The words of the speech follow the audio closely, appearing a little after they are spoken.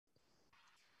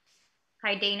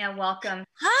Hi, Dana. Welcome.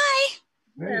 Hi.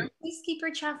 Hey. Please keep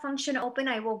your chat function open.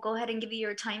 I will go ahead and give you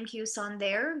your time cues on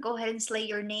there. Go ahead and slate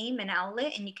your name and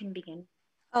outlet, and you can begin.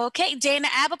 Okay, Dana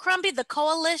Abercrombie, the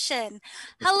Koalition.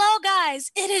 Hello,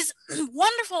 guys. It is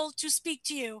wonderful to speak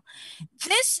to you.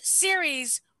 This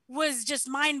series was just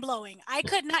mind-blowing. I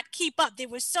could not keep up. There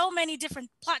were so many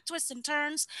different plot twists and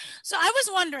turns. So I was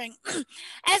wondering,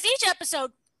 as each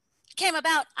episode came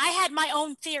about, I had my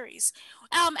own theories.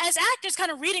 As actors kind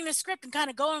of reading the script and kind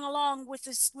of going along with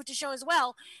the show as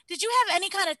well, did you have any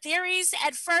kind of theories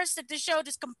at first that the show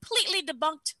just completely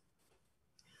debunked?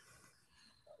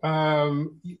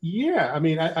 Yeah, I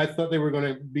mean, I thought they were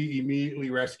going to be immediately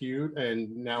rescued,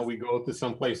 and now we go to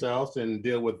someplace else and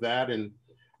deal with that. And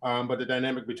but the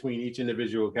dynamic between each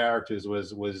individual characters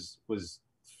was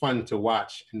fun to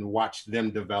watch, and watch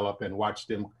them develop and watch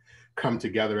them come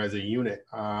together as a unit.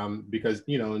 Because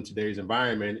in today's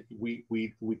environment, we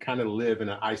kind of live in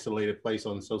an isolated place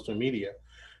on social media.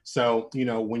 So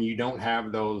when you don't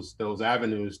have those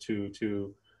avenues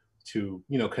to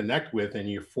connect with, and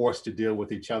you're forced to deal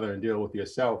with each other and deal with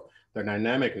yourself, the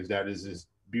dynamic is this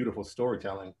beautiful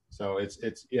storytelling. So it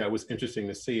was interesting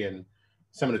to see, and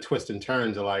some of the twists and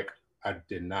turns are like, I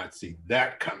did not see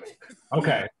that coming.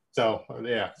 Okay. So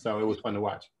so it was fun to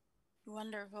watch.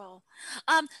 Wonderful.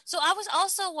 So I was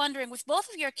also wondering, with both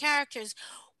of your characters,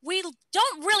 we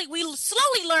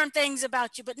slowly learn things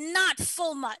about you, but not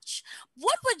full much.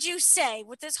 What would you say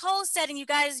with this whole setting? You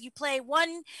guys, you play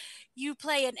an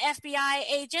FBI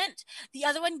agent, the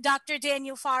other one, Dr.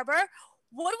 Daniel Farber.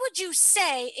 What would you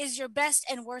say is your best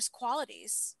and worst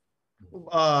qualities?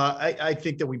 I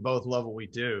think that we both love what we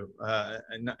do.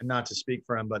 And not to speak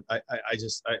for him, but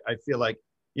I feel like,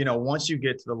 once you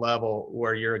get to the level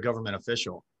where you're a government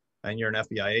official and you're an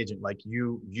FBI agent, like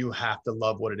you have to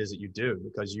love what it is that you do,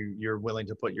 because you're willing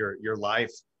to put your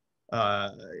life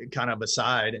kind of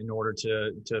aside in order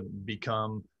to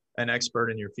become an expert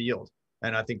in your field.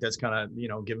 And I think that's kind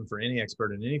of, given for any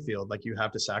expert in any field, like you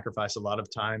have to sacrifice a lot of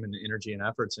time and energy and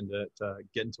efforts into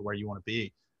get into where you want to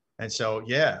be. And so,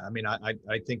 yeah, I mean, I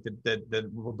think that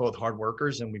we're both hard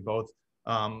workers, and we both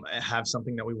have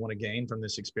something that we want to gain from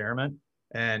this experiment.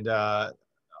 And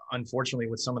unfortunately,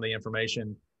 with some of the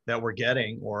information that we're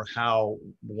getting, or how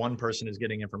one person is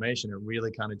getting information, it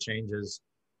really kind of changes,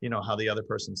 how the other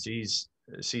person sees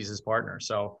his partner.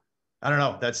 So I don't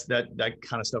know, that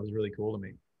kind of stuff is really cool to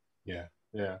me.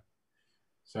 Yeah.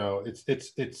 So it's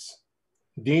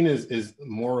Dean is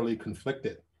morally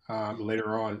conflicted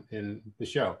later on in the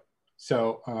show.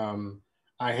 So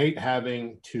I hate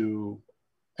having to,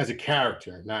 as a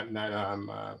character, not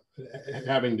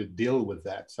having to deal with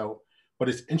that. So, but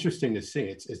it's interesting to see.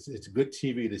 It's good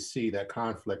TV to see that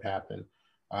conflict happen,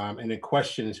 and it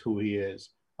questions who he is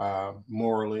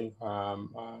morally,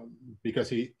 because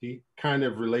he kind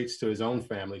of relates to his own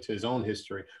family, to his own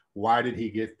history. Why did he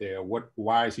get there?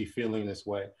 Why is he feeling this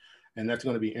way? And that's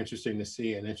going to be interesting to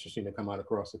see, and interesting to come out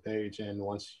across the page. And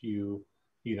once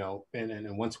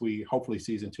and once we, hopefully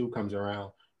season 2 comes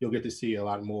around, you'll get to see a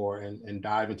lot more and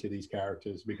dive into these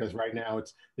characters, because right now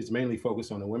it's mainly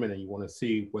focused on the women, and you want to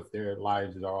see what their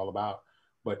lives are all about.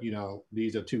 But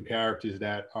these are 2 characters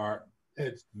that are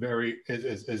is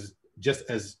just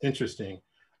as interesting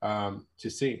to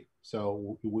see.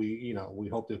 So we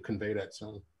hope to convey that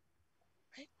soon.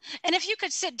 Right. And if you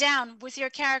could sit down with your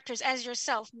characters as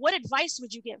yourself, what advice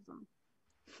would you give them?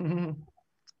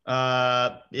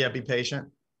 Yeah, be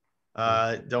patient.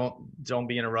 Don't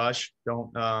be in a rush.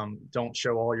 Don't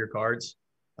show all your cards.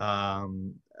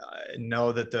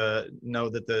 Know that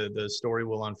the story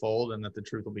will unfold, and that the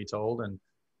truth will be told,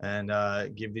 and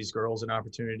give these girls an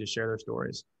opportunity to share their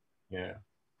stories. Yeah.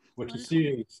 What you see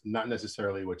is not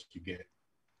necessarily what you get.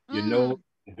 Your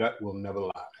gut will never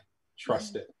lie.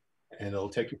 Trust it, and it'll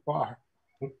take you far.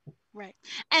 Right.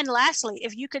 And lastly,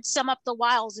 if you could sum up the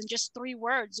Wilds in just 3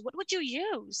 words, what would you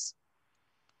use?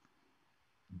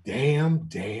 Damn.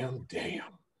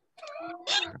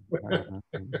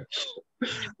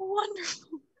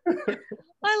 Wonderful.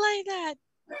 I like that.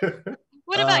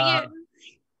 What about you?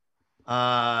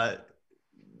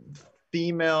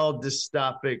 Female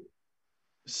dystopic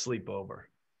sleepover.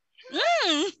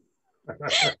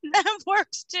 That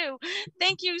works too.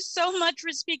 Thank you so much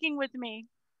for speaking with me.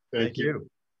 Thank you.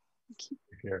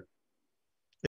 Take care.